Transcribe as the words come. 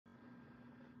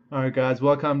Alright guys,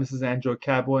 welcome. This is Android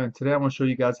Cowboy, and today I'm going to show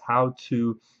you guys how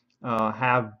to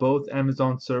have both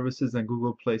Amazon services and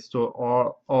Google Play Store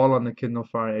all on the Kindle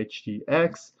Fire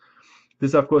HDX.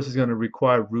 This of course is going to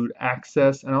require root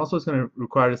access, and also it's going to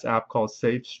require this app called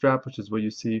SafeStrap, which is what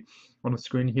you see on the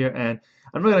screen here. And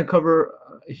I'm not going to cover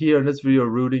here in this video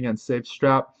rooting and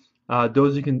SafeStrap.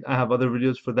 Those I have other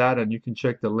videos for that, and you can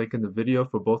check the link in the video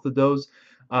for both of those.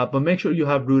 But make sure you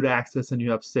have root access and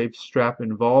you have SafeStrap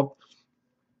involved.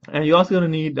 And you're also going to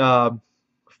need 5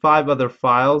 other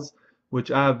files, which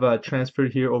I have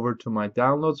transferred here over to my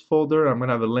downloads folder. I'm going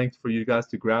to have a link for you guys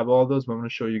to grab all those, but I'm going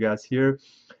to show you guys here.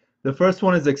 The first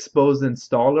one is Expose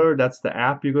Installer. That's the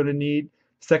app you're going to need.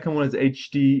 Second one is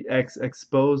HDX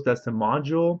Expose. That's the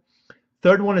module.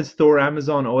 Third one is Thor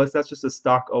Amazon OS. That's just a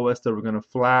stock OS that we're going to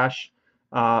flash.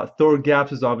 Thor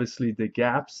Gaps is obviously the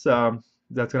gaps. That's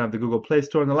going to have the Google Play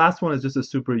Store. And the last one is just a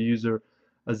super user,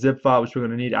 a zip file, which we're going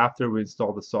to need after we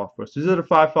install the software. So these are the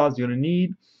 5 files you're going to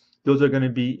need. Those are going to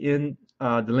be in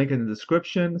the link in the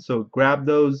description. So grab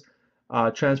those,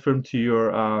 transfer them to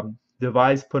your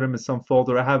device, put them in some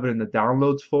folder. I have it in the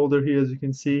downloads folder here, as you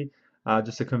can see,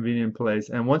 just a convenient place.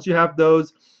 And once you have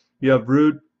those, you have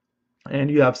root and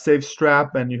you have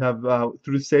SafeStrap, and you have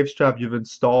through SafeStrap you've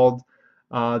installed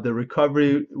the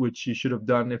recovery, which you should have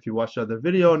done if you watched the other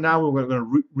video. Now we're going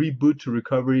to reboot to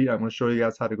recovery. I'm going to show you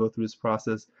guys how to go through this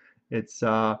process. It's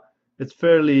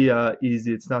fairly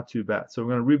easy. It's not too bad. So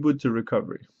we're going to reboot to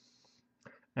recovery,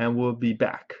 and we'll be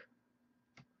back.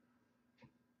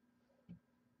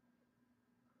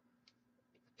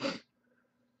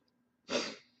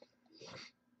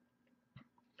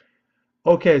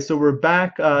 Okay, so we're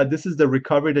back. This is the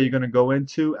recovery that you're going to go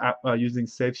into using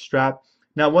SafeStrap.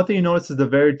 Now, one thing you notice is the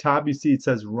very top, you see it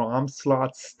says ROM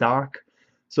slot stock.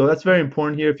 So that's very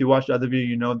important here. If you watch the other video,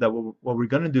 you know that what we're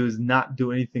going to do is not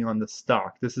do anything on the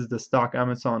stock. This is the stock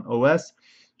Amazon OS.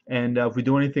 And if we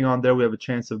do anything on there, we have a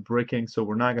chance of breaking. So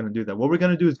we're not going to do that. What we're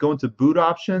going to do is go into boot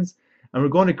options, and we're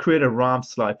going to create a ROM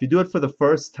slot. If you do it for the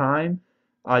first time,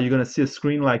 you're going to see a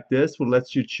screen like this, which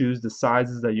lets you choose the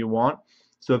sizes that you want.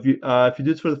 So if you do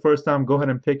this for the first time, go ahead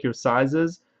and pick your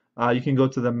sizes. You can go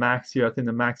to the max here. I think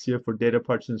the max here for data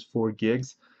partition is 4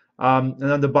 gigs. And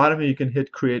on the bottom here, you can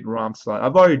hit create ROM slot.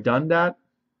 I've already done that.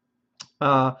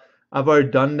 For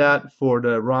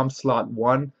the ROM slot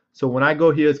 1. So when I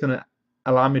go here, it's going to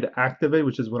allow me to activate,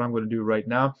 which is what I'm going to do right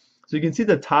now. So you can see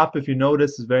the top, if you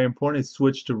notice, is very important. It's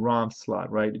switched to ROM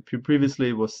slot, right? Previously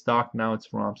it was stock, now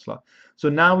it's ROM slot. So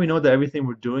now we know that everything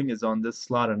we're doing is on this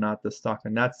slot and not the stock,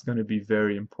 and that's going to be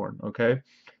very important, okay?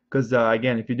 Because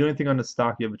again, if you do anything on the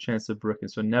stock, you have a chance of bricking.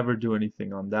 So never do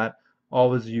anything on that.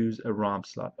 Always use a ROM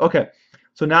slot. Okay,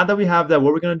 so now that we have that,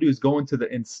 what we're going to do is go into the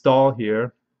install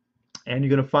here, and you're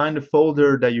going to find the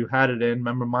folder that you had it in.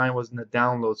 Remember, mine was in the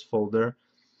downloads folder.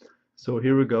 So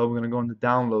here we go. We're going to go in the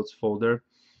downloads folder.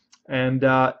 And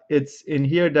it's in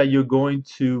here that you're going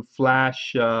to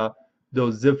flash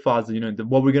those zip files that you know.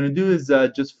 What we're going to do is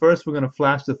just first we're going to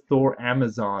flash the Thor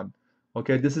Amazon.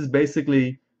 Okay, this is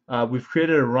basically we've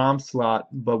created a ROM slot,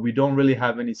 but we don't really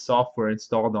have any software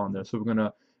installed on there. So we're going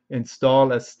to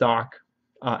install a stock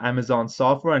Amazon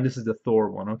software, and this is the Thor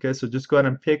one. Okay, so just go ahead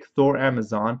and pick Thor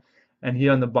Amazon, and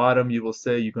here on the bottom you will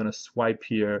say you're going to swipe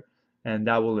here, and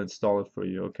that will install it for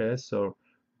you. Okay, so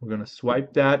we're going to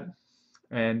swipe that,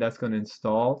 and that's going to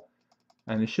install,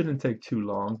 and it shouldn't take too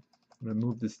long. I'm going to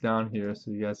move this down here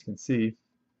so you guys can see,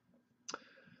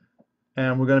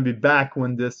 and we're going to be back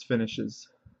when this finishes.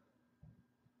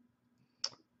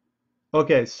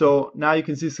 Okay, so now you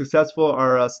can see successful.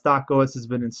 Our stock OS has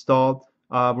been installed.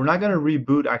 We're not going to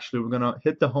reboot. Actually, we're going to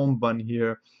hit the home button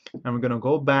here, and we're going to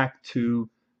go back to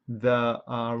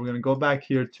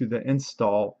here to the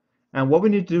install. And what we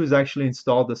need to do is actually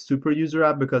install the super user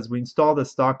app, because we installed the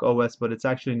stock OS, but it's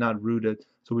actually not rooted.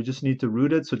 So we just need to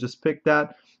root it. So just pick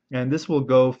that, and this will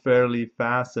go fairly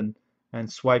fast, and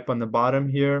swipe on the bottom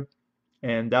here,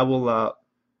 and that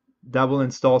will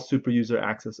install super user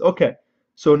access. Okay,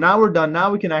 so now we're done. Now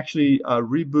we can actually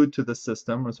reboot to the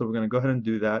system. So we're going to go ahead and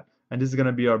do that, and this is going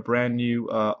to be our brand new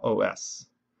OS.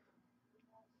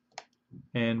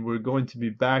 And we're going to be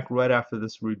back right after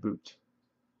this reboot.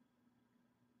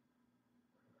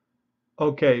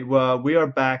 Okay, well, we are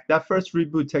back. That first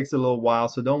reboot takes a little while,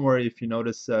 so don't worry if you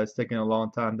notice it's taking a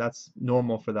long time. That's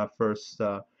normal for that first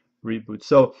reboot.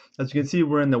 So as you can see,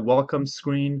 we're in the welcome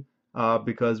screen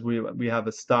because we have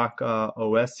a stock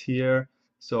OS here.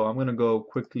 So I'm gonna go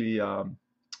quickly. We're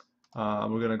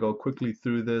gonna go quickly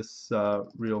through this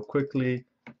real quickly.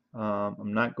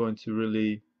 I'm not going to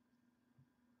really.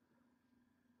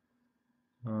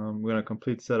 We're gonna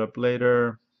complete setup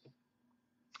later.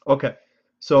 Okay.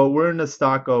 So we're in the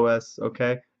stock OS,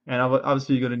 okay? And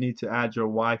obviously you're going to need to add your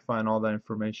Wi-Fi and all that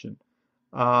information.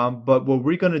 But what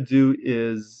we're going to do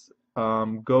is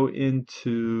go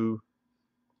into,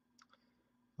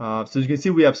 so you can see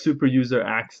we have super user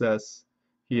access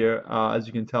here, as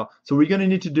you can tell. So what we're going to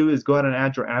need to do is go ahead and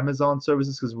add your Amazon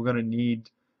services because we're going to need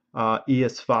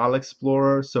ES File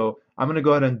Explorer. So I'm going to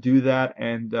go ahead and do that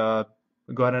and go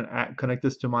ahead and connect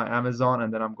this to my Amazon,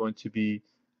 and then I'm going to be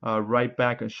right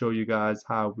back and show you guys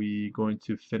how we going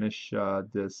to finish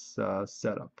this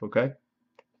setup, okay?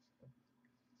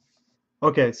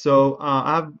 Okay, so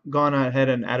I've gone ahead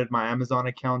and added my Amazon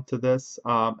account to this,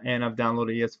 and I've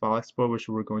downloaded ES File Explorer, which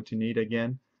we're going to need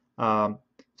again. Um,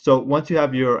 so once you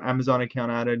have your Amazon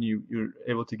account added, you're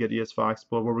able to get ES File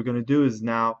Explorer. What we're going to do is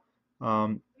now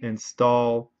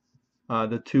install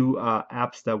the two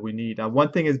apps that we need. Now,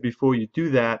 one thing is before you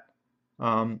do that,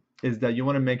 is that you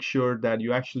want to make sure that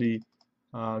you actually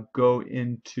go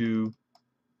into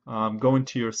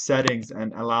your settings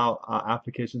and allow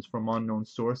applications from unknown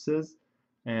sources.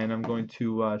 And I'm going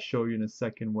to show you in a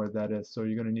second where that is. So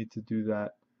you're going to need to do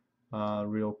that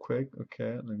real quick.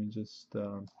 Okay, let me just,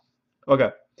 okay.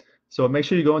 So make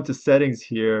sure you go into settings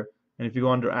here, and if you go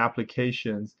under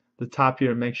applications, the top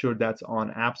here, make sure that's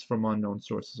on apps from unknown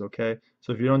sources, okay?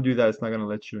 So if you don't do that, it's not going to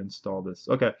let you install this.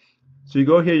 Okay, so you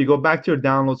go here, you go back to your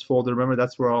downloads folder. Remember,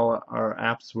 that's where all our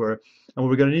apps were. And what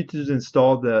we're going to need to do is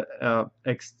install the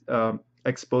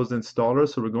Exposed installer.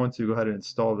 So we're going to go ahead and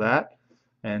install that.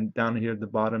 And down here at the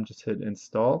bottom, just hit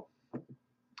install.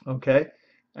 Okay,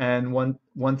 and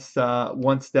once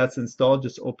that's installed,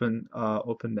 just open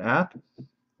the app.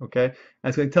 Okay, and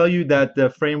it's going to tell you that the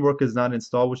framework is not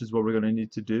installed, which is what we're going to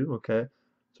need to do. Okay,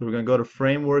 so we're going to go to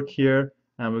framework here,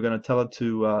 and we're going to tell it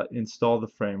to install the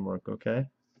framework. Okay,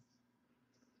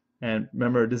 and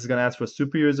remember, this is going to ask for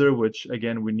super user, which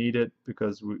again we need it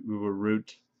because we were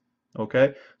root.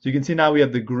 Okay, so you can see now we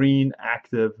have the green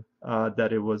active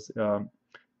that it was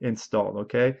installed.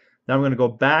 Okay, now we're going to go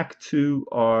back to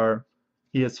our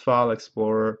ES File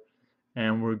Explorer,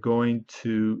 and we're going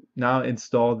to now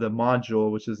install the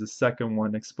module, which is the second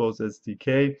one, Exposed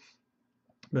SDK. I'm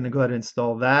going to go ahead and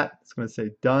install that. It's going to say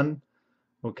done.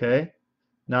 Okay,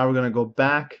 now we're going to go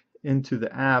back into the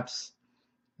apps,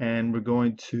 and we're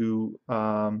going to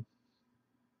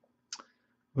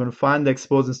find the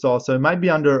Exposed installer. So it might be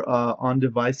under on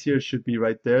device here. It should be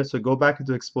right there. So go back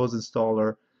into Exposed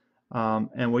installer,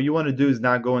 and what you want to do is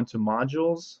now go into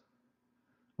modules.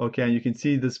 Okay, and you can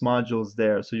see this module is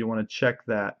there, so you want to check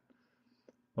that.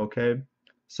 Okay,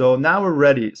 so now we're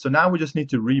ready. So now we just need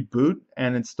to reboot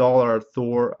and install our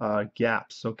Thor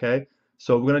gaps. Okay,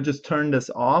 so we're going to just turn this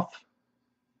off.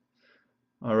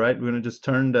 All right, we're going to just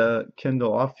turn the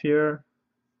Kindle off here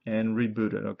and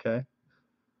reboot it. Okay,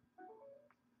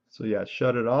 so yeah,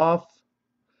 shut it off.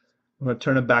 I'm going to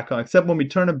turn it back on, except when we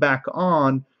turn it back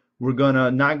on, we're going to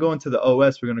not go into the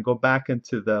OS, we're going to go back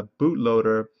into the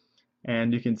bootloader,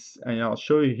 and you can, and I'll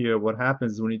show you here what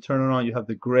happens when you turn it on. You have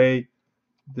the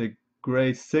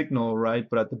gray signal, right?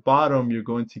 But at the bottom, you're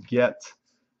going to get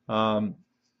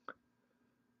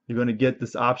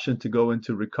this option to go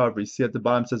into recovery. See at the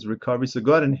bottom it says recovery, so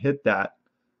go ahead and hit that.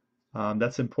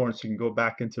 That's important, so you can go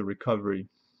back into recovery.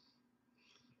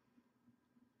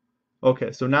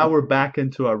 Okay, so now we're back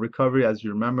into our recovery. As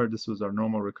you remember, this was our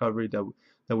normal recovery that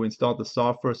we installed the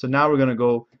software. So now we're going to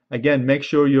go, again, make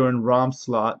sure you're in ROM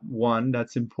slot 1.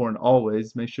 That's important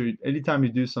always. Make sure anytime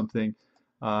you do something,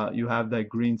 you have that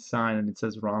green sign and it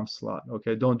says ROM slot.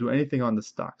 Okay, don't do anything on the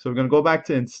stock. So we're going to go back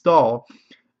to install.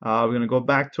 We're going to go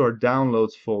back to our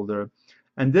downloads folder.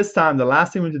 And this time, the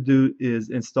last thing we need to do is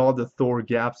install the Thor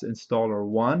Gaps Installer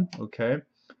 1. Okay,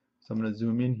 so I'm going to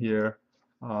zoom in here.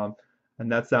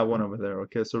 And that's that one over there.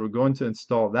 Okay, so we're going to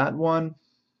install that one.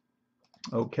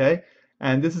 Okay,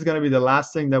 and this is going to be the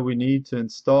last thing that we need to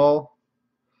install.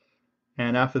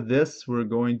 And after this, we're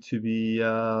going to be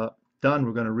done.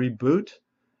 We're going to reboot,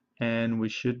 and we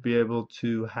should be able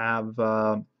to have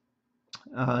the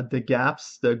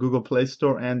gaps, the Google Play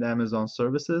Store and Amazon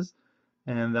services,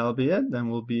 and that'll be it. Then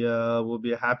we'll be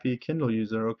a happy Kindle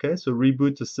user. Okay, so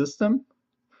reboot the system.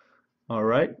 All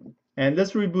right. And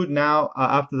this reboot now,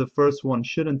 after the first one,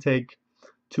 shouldn't take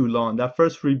too long. That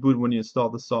first reboot when you install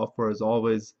the software is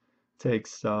always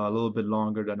takes a little bit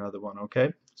longer than the other one,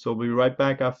 okay? So we'll be right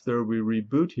back after we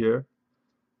reboot here.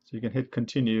 So you can hit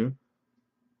continue.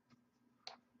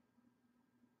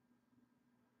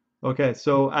 Okay,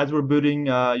 so as we're booting,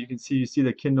 you see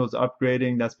the Kindle's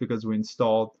upgrading. That's because we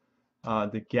installed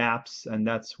the gaps, and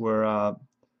that's where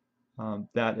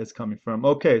that is coming from.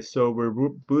 Okay, so we're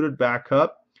booted back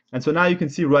up. And so now you can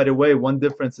see right away one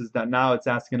difference is that now it's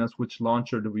asking us which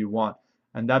launcher do we want.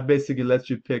 and that basically lets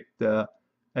you pick the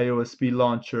AOSP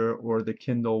launcher or the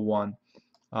Kindle one.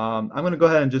 I'm going to go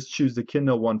ahead and just choose the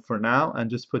Kindle one for now and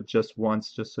just put just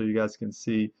once, just so you guys can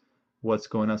see what's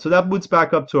going on. So that boots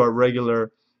back up to our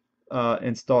regular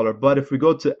installer. But if we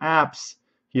go to apps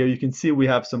here, you can see we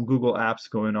have some Google apps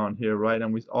going on here, right?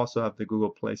 And we also have the Google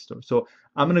Play Store. So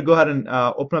I'm going to go ahead and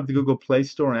open up the Google Play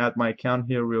Store and add my account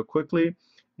here real quickly,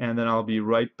 and then I'll be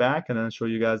right back and then show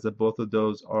you guys that both of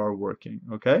those are working.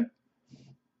 Okay?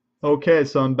 Okay,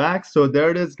 so I'm back. So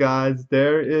there it is, guys.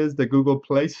 There is the Google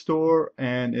Play Store,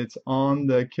 and it's on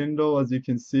the Kindle, as you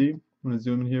can see. I'm going to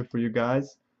zoom in here for you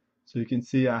guys. So you can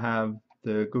see I have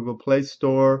the Google Play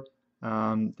Store.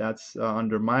 That's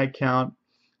under my account.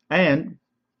 And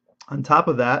on top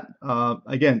of that,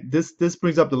 again, this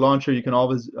brings up the launcher. You can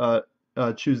always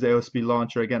choose the AOSP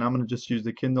launcher. Again, I'm going to just use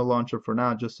the Kindle launcher for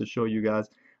now just to show you guys.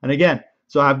 And again,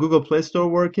 so I have Google Play Store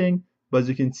working. But as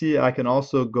you can see, I can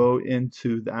also go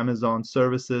into the Amazon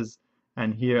services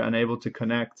and here I'm able to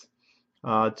connect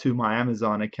to my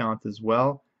Amazon account as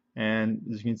well. And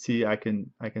as you can see, I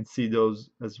can see those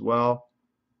as well.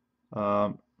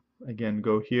 Again,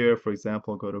 go here, for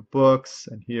example, go to books,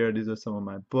 and here these are some of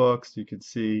my books. You can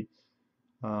see.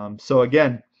 So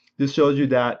again, this shows you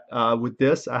that with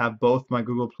this, I have both my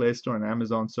Google Play Store and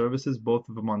Amazon services, both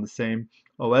of them on the same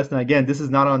OS. And again, this is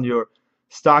not on your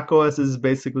stock OS. This is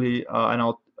basically an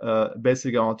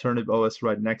alternative OS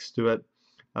right next to it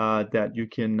that you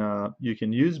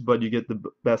can use, but you get the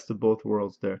best of both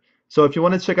worlds there. So if you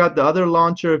want to check out the other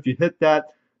launcher, if you hit that,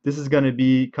 this is going to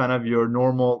be kind of your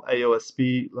normal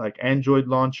AOSP like Android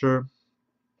launcher,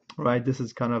 right? This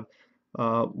is kind of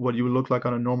what you would look like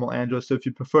on a normal Android. So if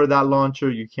you prefer that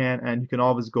launcher, you can, and you can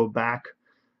always go back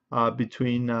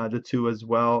between the two as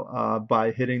well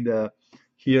by hitting the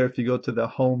here. If you go to the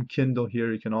home Kindle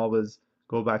here, you can always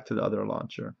go back to the other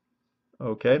launcher.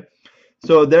 Okay,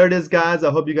 so there it is, guys.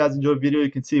 I hope you guys enjoyed the video.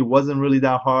 You can see it wasn't really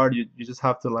that hard. You just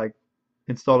have to like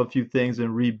install a few things and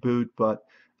reboot, but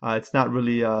it's not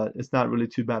really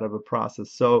too bad of a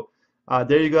process. So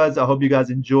there you guys. I hope you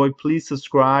guys enjoy. Please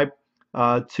subscribe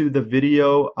to the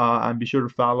video and be sure to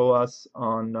follow us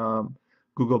on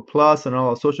Google Plus and all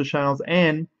our social channels.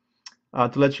 And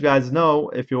to let you guys know,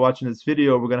 if you're watching this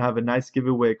video, we're gonna have a nice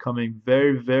giveaway coming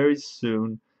very, very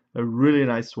soon, a really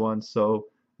nice one. So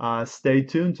stay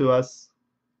tuned to us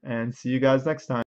and see you guys next time.